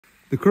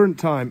The current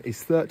time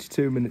is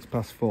 32 minutes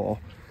past 4.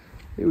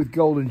 Here with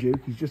Golden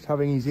Duke, he's just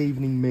having his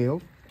evening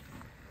meal,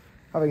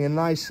 having a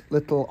nice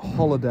little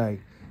holiday.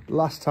 The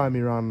last time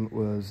he ran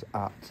was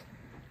at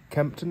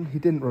Kempton. He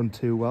didn't run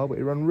too well, but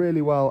he ran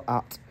really well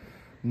at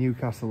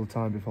Newcastle the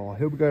time before.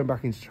 He'll be going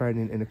back into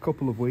training in a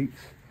couple of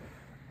weeks,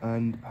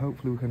 and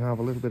hopefully we can have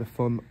a little bit of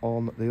fun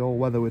on the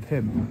all-weather with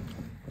him.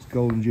 That's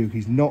Golden Duke.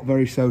 He's not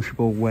very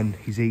sociable when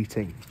he's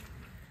eating.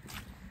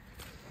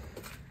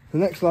 The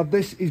next lad,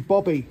 this is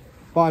Bobby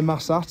by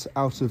Massat,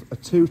 out of a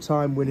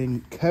 2-time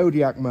winning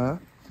Kodiak mare.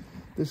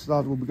 This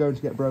lad will be going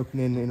to get broken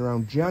in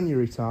around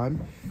January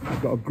time. He's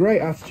got a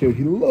great attitude.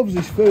 He loves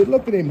his food.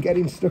 Look at him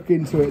getting stuck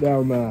into it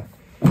down there.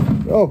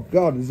 Oh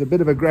God, there's a bit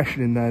of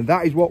aggression in there.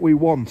 That is what we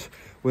want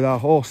with our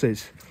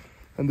horses.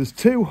 And there's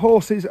 2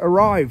 horses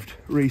arrived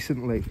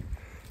recently.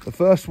 The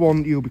first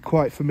one you'll be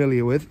quite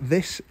familiar with.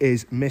 This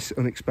is Miss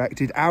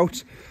Unexpected,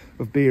 out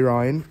of B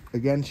Ryan.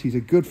 Again, she's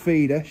a good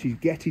feeder. She's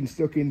getting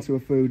stuck into her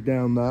food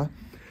down there.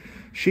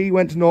 She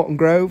went to Norton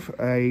Grove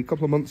a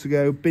couple of months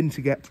ago, been to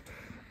get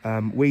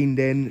weaned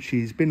in.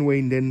 She's been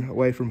weaned in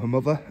away from her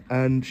mother,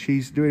 and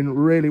she's doing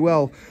really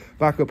well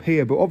back up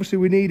here. But obviously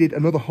we needed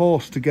another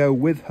horse to go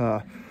with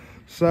her.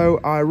 So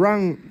I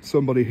rang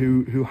somebody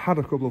who had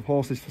a couple of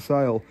horses for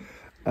sale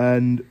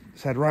and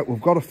said, right,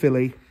 we've got a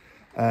filly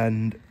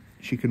and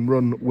she can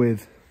run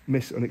with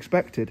Miss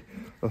Unexpected.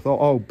 I thought,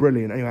 oh,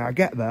 brilliant. Anyway, I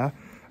get there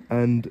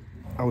and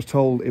I was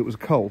told it was a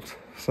colt.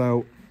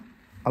 So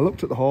I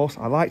looked at the horse,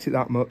 I liked it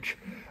that much,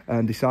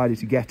 and decided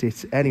to get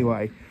it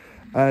anyway.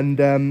 And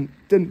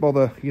didn't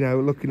bother, you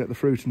know, looking at the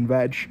fruit and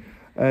veg.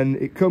 And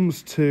it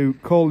comes to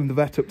calling the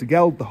vet up to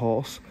geld the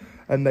horse,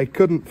 and they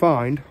couldn't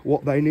find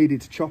what they needed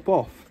to chop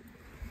off.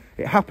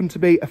 It happened to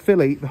be a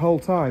filly the whole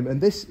time,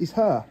 and this is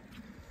her.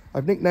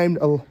 I've nicknamed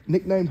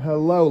her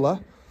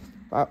Lola,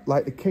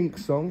 like the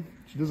Kinks song.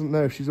 She doesn't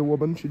know if she's a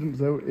woman, she doesn't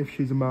know if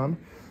she's a man,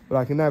 but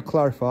I can now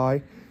clarify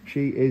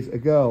she is a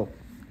girl.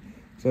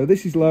 So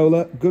this is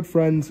Lola, good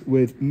friends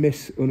with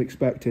Miss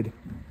Unexpected.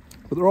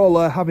 But they're all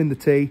there having the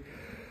tea.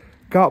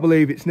 Can't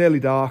believe it's nearly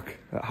dark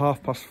at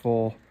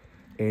 4:30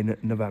 in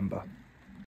November.